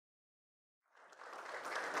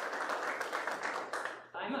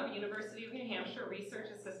I'm a University of New Hampshire research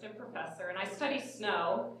assistant professor, and I study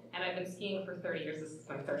snow, and I've been skiing for 30 years. This is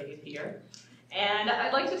my 30th year. And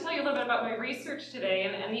I'd like to tell you a little bit about my research today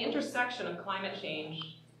and the intersection of climate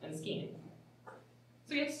change and skiing.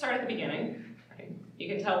 So we have to start at the beginning. Right? You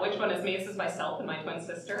can tell which one is me. This is myself and my twin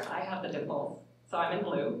sister. I have the dimples, so I'm in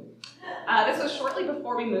blue. This was shortly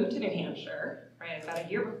before we moved to New Hampshire, right? About a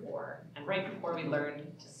year before, and right before we learned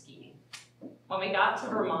to ski. When we got to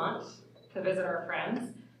Vermont to visit our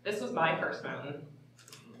friends, this was my first mountain.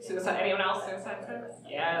 Suicide, anyone else Suicide 6?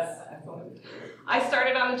 Yes. I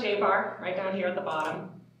started on the J-bar, right down here at the bottom,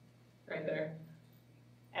 right there.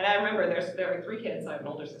 And I remember there were 3 kids. I have an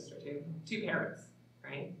older sister too, 2 parents,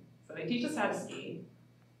 right? So they teach us how to ski.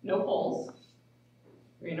 No poles.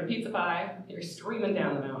 You're in your pizza pie. You're screaming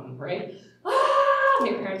down the mountain, right? Ah! And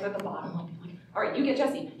your parents are at the bottom, like, all right, you get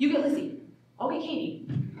Jessie, you get Lizzie, I'll get Katie.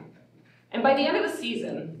 And by the end of the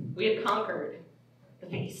season, we had conquered the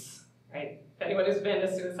face, right? If anyone who's been to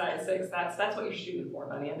Suicide 6, that's what you're shooting for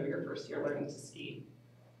by the end of your first year learning to ski.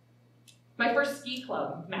 My first ski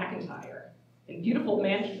club, McIntyre, in beautiful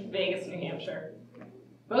Vegas, New Hampshire.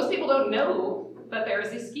 Most people don't know that there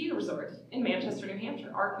is a ski resort in Manchester, New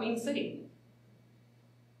Hampshire, our Queen City.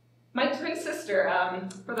 My twin sister,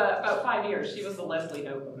 for about 5 years, she was the Leslie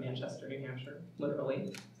Knope of Manchester, New Hampshire,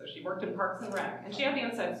 literally. So she worked in Parks and Rec, and she had the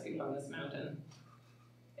inside scoop on this mountain.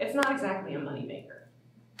 It's not exactly a moneymaker.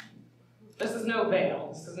 This is no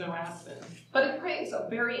Vail, this is no Aspen, but it plays a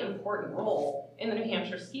very important role in the New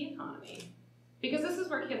Hampshire ski economy, because this is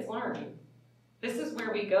where kids learn. This is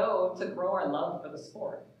where we go to grow our love for the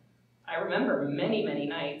sport. I remember many, many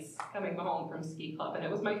nights coming home from ski club, and it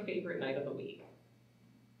was my favorite night of the week.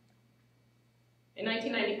 In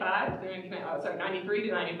 93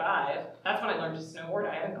 to 95, that's when I learned to snowboard.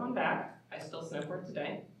 I haven't gone back. I still snowboard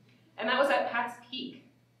today. And that was at Pat's Peak.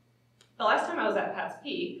 The last time I was at Pat's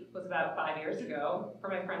Peak was about 5 years ago for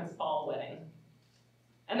my friend's fall wedding.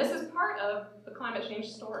 And this is part of the climate change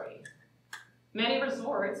story. Many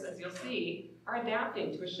resorts, as you'll see, are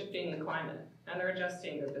adapting to a shifting climate, and they're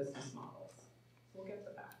adjusting their business models. So we'll get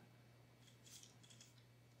to that.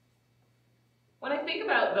 When I think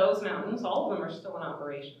about those mountains, all of them are still in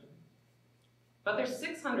operation. But there's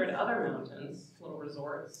 600 other mountains, little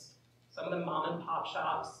resorts, some of them mom and pop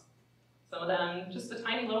shops, some of them just a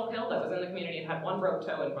tiny little hill that was in the community and had one broke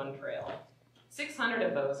toe and one trail. 600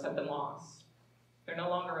 of those have been lost. They're no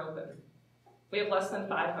longer open. We have less than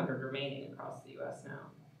 500 remaining across the US now.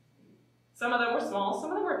 Some of them were small, some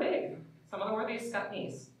of them were big. Some of them were the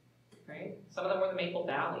Escutneys, right? Some of them were the Maple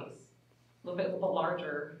Valleys, a little bit of a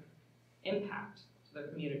larger impact to their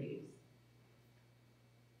communities.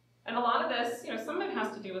 And a lot of this, some of it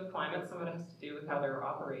has to do with climate, some of it has to do with how they're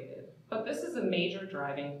operated. But this is a major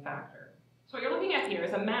driving factor. So what you're looking at here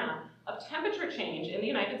is a map of temperature change in the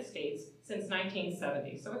United States since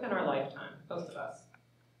 1970, so within our lifetime, most of us,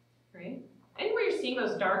 right? Anywhere you're seeing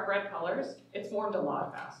those dark red colors, it's warmed a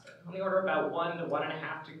lot faster, on the order of about 1 to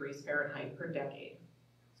 1.5 degrees Fahrenheit per decade.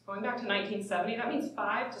 So going back to 1970, that means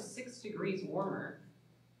 5 to 6 degrees warmer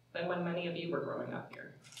than when many of you were growing up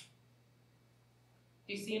here.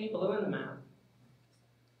 Do you see any blue in the map?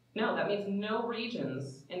 No, that means no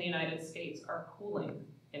regions in the United States are cooling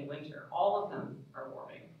in winter. All of them are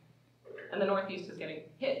warming. And the Northeast is getting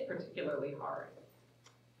hit particularly hard.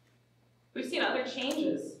 We've seen other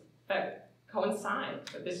changes that coincide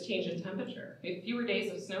with this change in temperature. We have fewer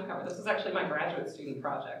days of snow cover. This was actually my graduate student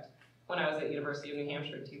project when I was at University of New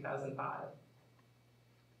Hampshire in 2005.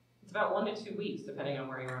 It's about 1 to 2 weeks, depending on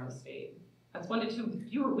where you are in the state. That's 1 to 2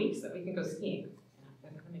 fewer weeks that we can go skiing.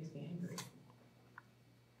 That kind of makes me angry.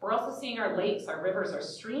 We're also seeing our lakes, our rivers, our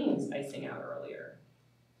streams icing out earlier.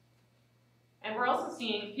 And we're also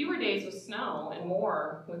seeing fewer days with snow and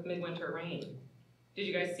more with midwinter rain. Did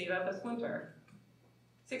you guys see that this winter?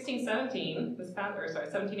 1718, this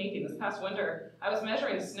past winter, I was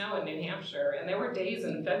measuring snow in New Hampshire, and there were days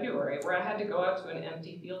in February where I had to go out to an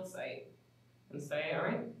empty field site and say, all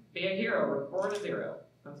right, be a hero, record a 0.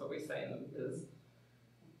 That's what we say in the biz.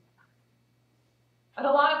 And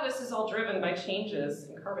a lot of this is all driven by changes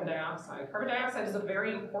in carbon dioxide. Carbon dioxide is a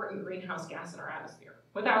very important greenhouse gas in our atmosphere.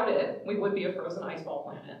 Without it, we would be a frozen ice ball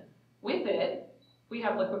planet. With it, we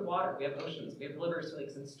have liquid water, we have oceans, we have rivers,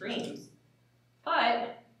 lakes, and streams.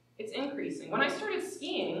 But it's increasing. When I started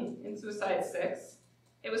skiing in Suicide 6,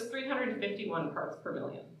 it was 351 parts per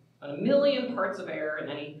million. On 1 million parts of air in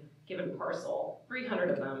any given parcel, 300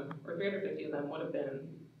 of them, or 350 of them, would have been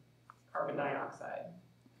carbon dioxide.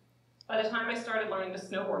 By the time I started learning to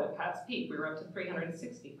snowboard at Pat's Peak, we were up to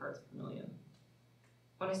 360 parts per million.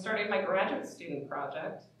 When I started my graduate student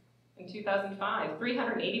project, In 2005,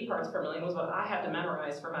 380 parts per million was what I had to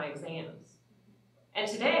memorize for my exams. And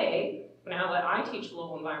today, now that I teach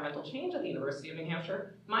global environmental change at the University of New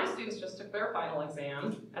Hampshire, my students just took their final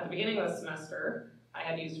exam. At the beginning of the semester, I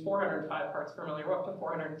had used 405 parts per million. We're up to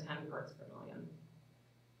 410 parts per million.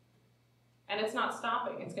 And it's not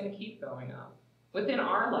stopping. It's going to keep going up. Within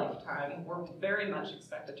our lifetime, we're very much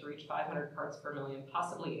expected to reach 500 parts per million,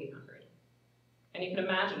 possibly 800. And you can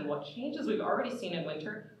imagine what changes we've already seen in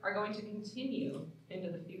winter are going to continue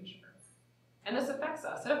into the future. And this affects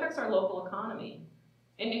us. It affects our local economy.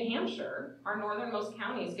 In New Hampshire, our northernmost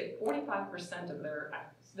counties get 45% of their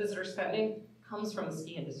visitor spending comes from the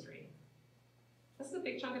ski industry. This is a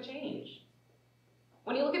big chunk of change.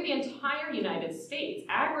 When you look at the entire United States,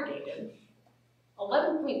 aggregated,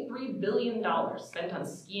 $11.3 billion spent on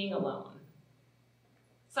skiing alone.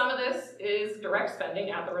 Some of this is direct spending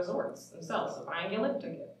at the resorts themselves, so buying a lift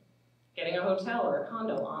ticket, getting a hotel or a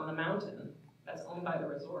condo on the mountain that's owned by the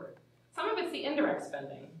resort. Some of it's the indirect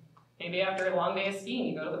spending. Maybe after a long day of skiing,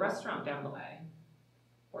 you go to the restaurant down the way,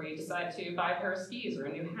 or you decide to buy a pair of skis or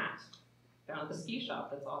a new hat down at the ski shop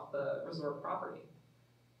that's off the resort property.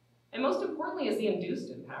 And most importantly is the induced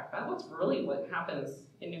impact. That's really what happens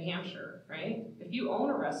in New Hampshire, right? If you own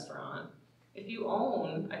a restaurant, if you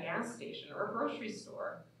own a gas station or a grocery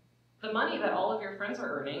store, the money that all of your friends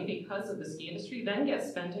are earning because of the ski industry then gets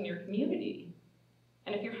spent in your community.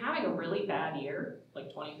 And if you're having a really bad year,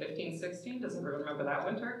 like 2015-16, does everyone remember that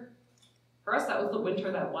winter? For us, that was the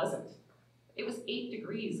winter that wasn't. It was 8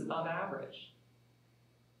 degrees above average.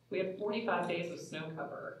 We had 45 days of snow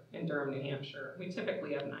cover in Durham, New Hampshire. We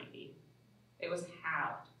typically have 90. It was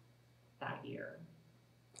halved that year.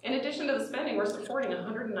 In addition to the spending, we're supporting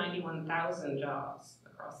 191,000 jobs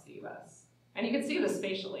across the US. And you can see this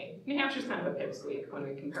spatially. New Hampshire's kind of a pipsqueak when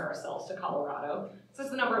we compare ourselves to Colorado. This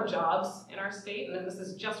is the number of jobs in our state, and then this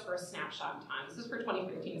is just for a snapshot in time. This is for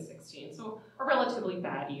 2015-16, so a relatively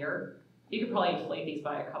bad year. You could probably inflate these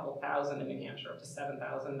by a couple thousand in New Hampshire, up to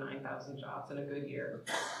 7,000, 9,000 jobs in a good year.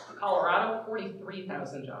 In Colorado,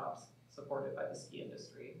 43,000 jobs supported by the ski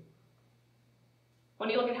industry. When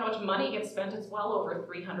you look at how much money gets spent, it's well over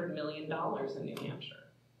 $300 million in New Hampshire.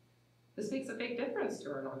 This makes a big difference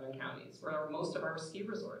to our northern counties, where most of our ski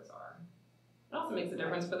resorts are. It also makes a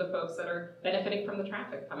difference for the folks that are benefiting from the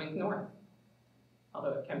traffic coming north,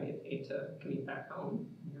 although it can be a pain to commute back home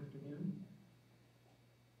in the afternoon.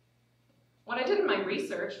 What I did in my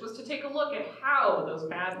research was to take a look at how those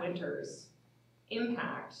bad winters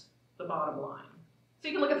impact the bottom line. So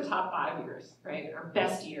you can look at the top 5 years, right, our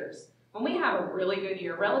best years. When we have a really good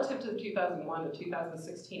year relative to the 2001 to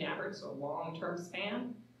 2016 average, so a long-term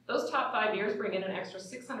span, those top 5 years bring in an extra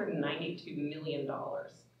 $692 million.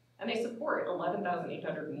 And they support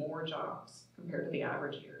 11,800 more jobs compared to the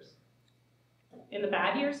average years. In the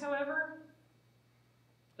bad years, however,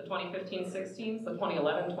 the 2015-16s, the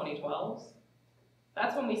 2011-2012s,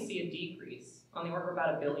 that's when we see a decrease on the order of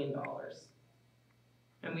about $1 billion.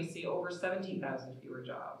 And we see over 17,000 fewer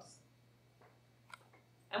jobs.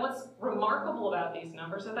 And what's remarkable about these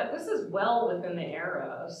numbers is that this is well within the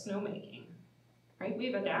era of snowmaking, right?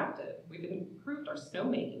 We've adapted. We've improved our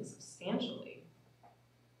snowmaking substantially.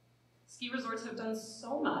 Ski resorts have done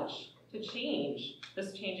so much to change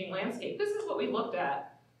this changing landscape. This is what we looked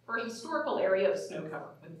at for a historical area of snow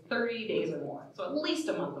cover with 30 days or more. So at least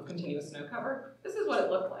a month of continuous snow cover. This is what it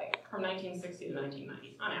looked like from 1960 to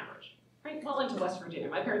 1990 on average, right? Well into West Virginia.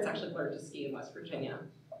 My parents actually learned to ski in West Virginia.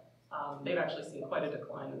 They've actually seen quite a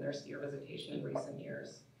decline in their skier visitation in recent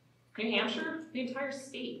years. New Hampshire, the entire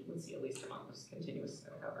state would see at least a month of continuous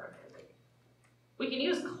snow cover. We can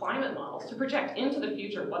use climate models to project into the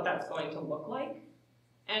future what that's going to look like,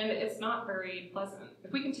 and it's not very pleasant.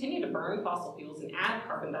 If we continue to burn fossil fuels and add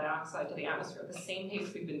carbon dioxide to the atmosphere at the same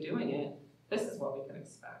pace we've been doing it, this is what we can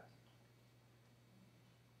expect.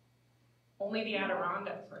 Only the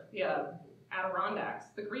Adirondacks,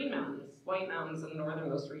 the Green Mountains, White Mountains, and the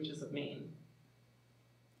northernmost reaches of Maine.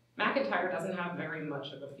 McIntyre doesn't have very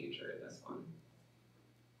much of a future in this one.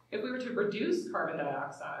 If we were to reduce carbon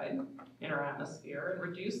dioxide in our atmosphere and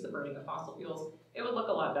reduce the burning of fossil fuels, it would look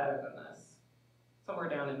a lot better than this. Somewhere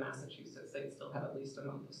down in Massachusetts, they'd still have at least a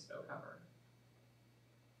month of snow cover.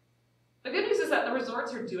 The good news is that the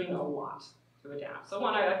resorts are doing a lot to adapt. So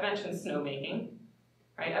one, I've mentioned snowmaking,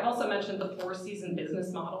 right? I've also mentioned the 4-season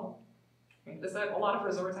business model. Right? A lot of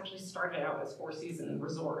resorts actually started out as 4-season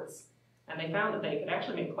resorts, and they found that they could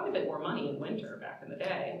actually make quite a bit more money in winter back in the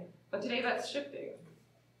day, but today that's shifting.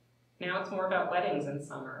 Now it's more about weddings in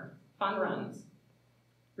summer, fun runs,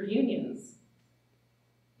 reunions,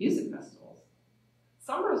 music festivals.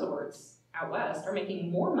 Some resorts out west are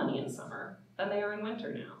making more money in summer than they are in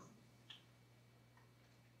winter now.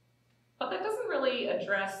 really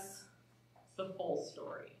address the full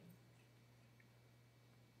story.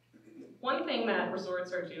 One thing that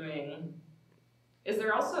resorts are doing is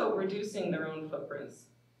they're also reducing their own footprints,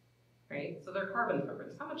 right? So their carbon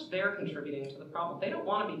footprints, how much they're contributing to the problem. They don't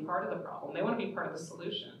want to be part of the problem, they want to be part of the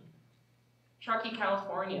solution. Truckee,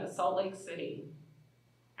 California, Salt Lake City,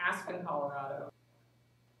 Aspen, Colorado,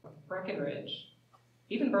 Breckenridge,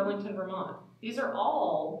 even Burlington, Vermont. These are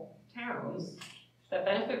all towns that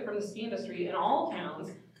benefit from the ski industry, and all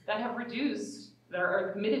towns that have reduced, that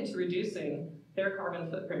are committed to reducing their carbon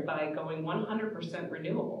footprint by going 100%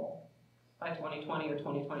 renewable by 2020 or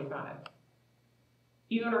 2025.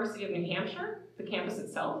 University of New Hampshire, the campus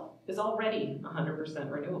itself, is already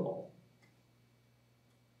 100% renewable.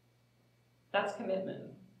 That's commitment,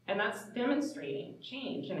 and that's demonstrating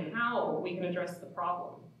change in how we can address the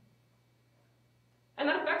problem. And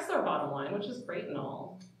that affects our bottom line, which is great and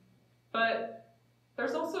all, but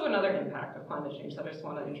there's also another impact of climate change that I just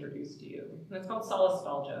want to introduce to you, and it's called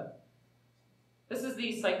solastalgia. This is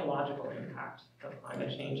the psychological impact of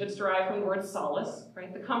climate change. It's derived from the word solace,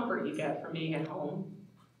 right? The comfort you get from being at home,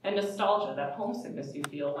 and nostalgia, that homesickness you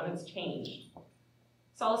feel when it's changed.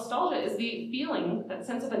 Solastalgia is the feeling, that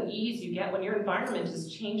sense of unease you get when your environment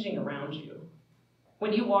is changing around you.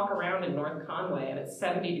 When you walk around in North Conway and it's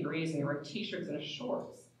 70 degrees and you're wearing t-shirts and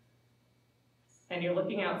shorts, and you're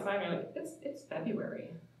looking outside and you're like, it's February.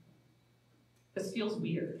 This feels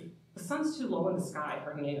weird. The sun's too low in the sky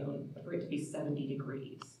for noon for it to be 70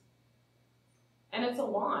 degrees. And it's a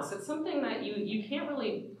loss. It's something that you can't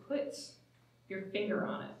really put your finger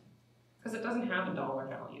on it because it doesn't have a dollar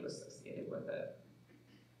value associated with it.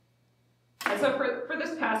 And so for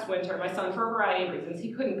this past winter, my son, for a variety of reasons,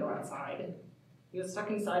 he couldn't go outside. He was stuck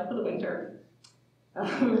inside for the winter.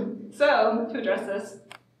 So to address this,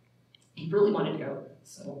 he really wanted to go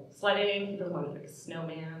sledding. He really wanted to make a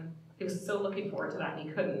snowman. He was so looking forward to that, and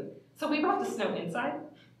he couldn't. So we brought the snow inside,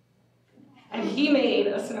 and he made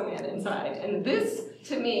a snowman inside. And this,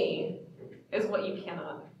 to me, is what you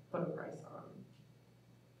cannot put a price on.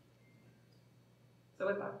 So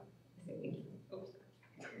with that.